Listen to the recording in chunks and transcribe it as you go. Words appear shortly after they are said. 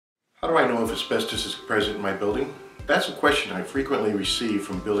How do I know if asbestos is present in my building? That's a question I frequently receive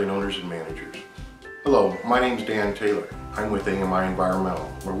from building owners and managers. Hello, my name is Dan Taylor. I'm with AMI Environmental,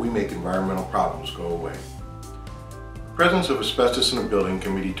 where we make environmental problems go away. The presence of asbestos in a building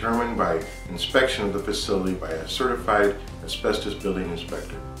can be determined by inspection of the facility by a certified asbestos building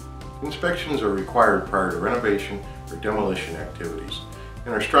inspector. Inspections are required prior to renovation or demolition activities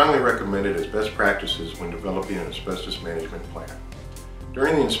and are strongly recommended as best practices when developing an asbestos management plan.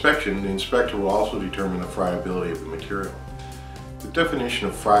 During the inspection, the inspector will also determine the friability of the material. The definition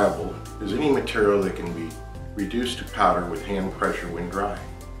of friable is any material that can be reduced to powder with hand pressure when dry.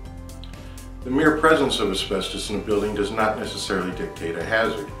 The mere presence of asbestos in a building does not necessarily dictate a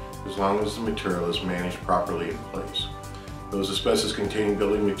hazard, as long as the material is managed properly in place. Those asbestos-containing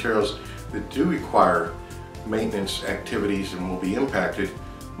building materials that do require maintenance activities and will be impacted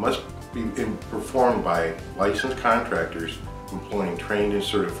must be performed by licensed contractors employing trained and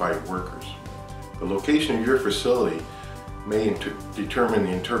certified workers. The location of your facility may determine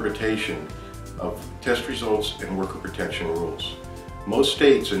the interpretation of test results and worker protection rules. Most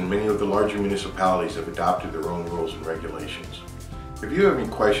states and many of the larger municipalities have adopted their own rules and regulations. If you have any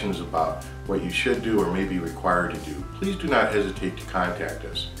questions about what you should do or may be required to do, please do not hesitate to contact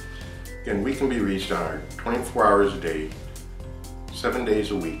us. Again, we can be reached on our 24 hours a day, 7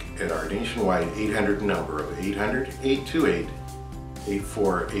 days a week at our nationwide 800 number of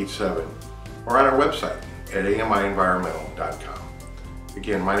 800-828-8487 or on our website at amienvironmental.com.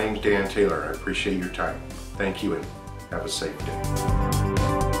 Again, my name is Dan Taylor and I appreciate your time. Thank you and have a safe day.